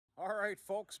All right,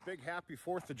 folks, big happy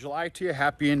 4th of July to you.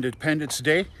 Happy Independence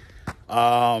Day.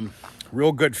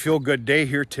 Real good, feel good day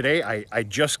here today. I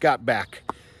just got back.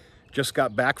 Just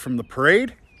got back from the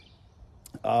parade.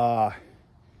 That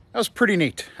was pretty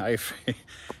neat. I've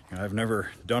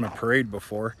never done a parade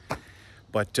before.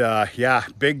 But yeah,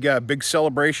 big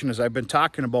celebration as I've been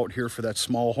talking about here for that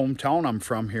small hometown I'm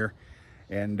from here.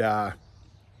 And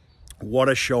what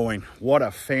a showing. What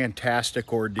a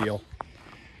fantastic ordeal.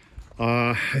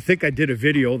 I think I did a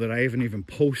video that I haven't even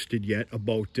posted yet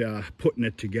about putting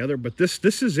it together, but this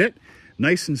is it.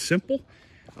 Nice and simple.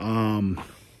 I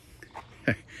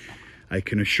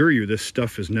can assure you this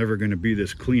stuff is never going to be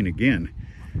this clean again.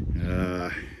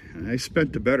 I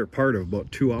spent the better part of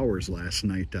about 2 hours last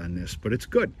night on this, but it's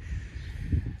good.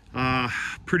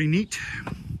 Pretty neat.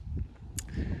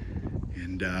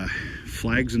 And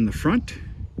flags in the front,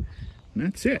 and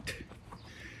that's it.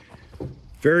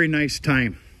 Very nice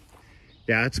time.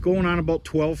 Yeah, it's going on about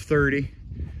 12:30.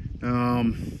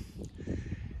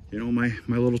 You know, my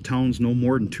little town's no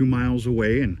more than 2 miles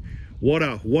away, and what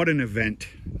an event.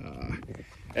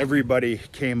 Everybody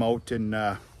came out in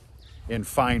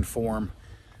fine form,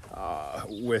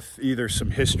 with either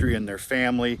some history in their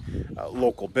family,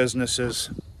 local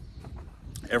businesses,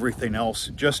 everything else.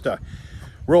 Just a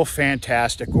real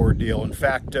fantastic ordeal. In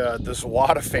fact, the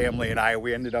Zawada family and I,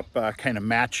 we ended up kind of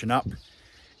matching up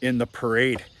in the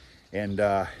parade. And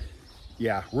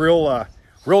yeah, real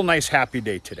nice, happy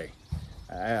day today.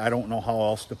 I don't know how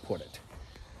else to put it.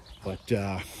 But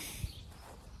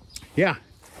yeah,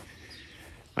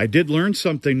 I did learn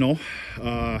something though.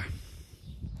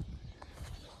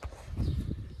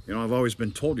 You know, I've always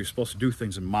been told you're supposed to do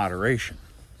things in moderation.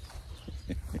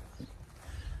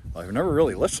 Well, I've never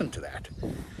really listened to that.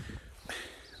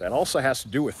 That also has to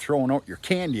do with throwing out your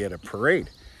candy at a parade.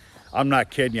 I'm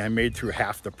not kidding you. I made through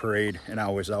half the parade and I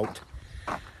was out.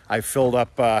 I filled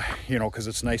up, you know, because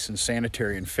it's nice and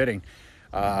sanitary and fitting,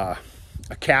 a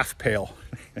calf pail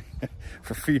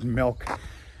for feeding milk.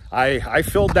 I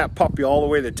filled that puppy all the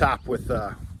way to the top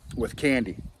with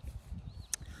candy.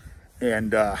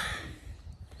 And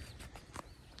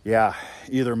yeah,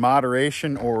 either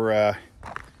moderation or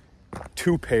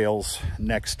 2 pails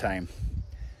next time.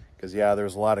 Because yeah,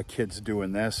 there's a lot of kids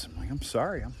doing this. I'm like, I'm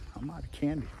sorry, I'm out of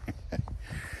candy.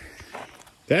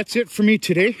 That's it for me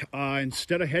today.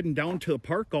 Instead of heading down to the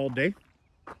park all day,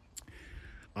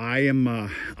 I'm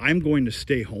going to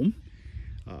stay home.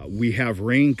 We have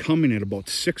rain coming at about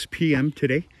 6 p.m.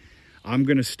 today. I'm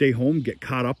going to stay home, get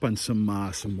caught up on some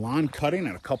lawn cutting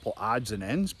and a couple odds and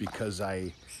ends, because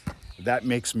that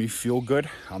makes me feel good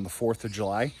on the 4th of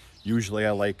July. Usually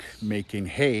I like making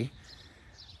hay.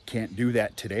 Can't do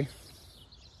that today.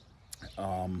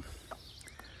 I'm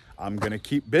going to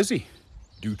keep busy.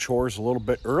 Do chores a little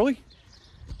bit early,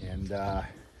 and go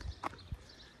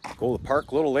to the park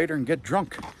a little later and get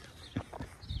drunk.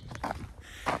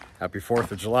 Happy 4th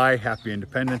of July. Happy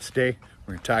Independence Day.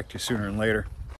 We're going to talk to you sooner and later.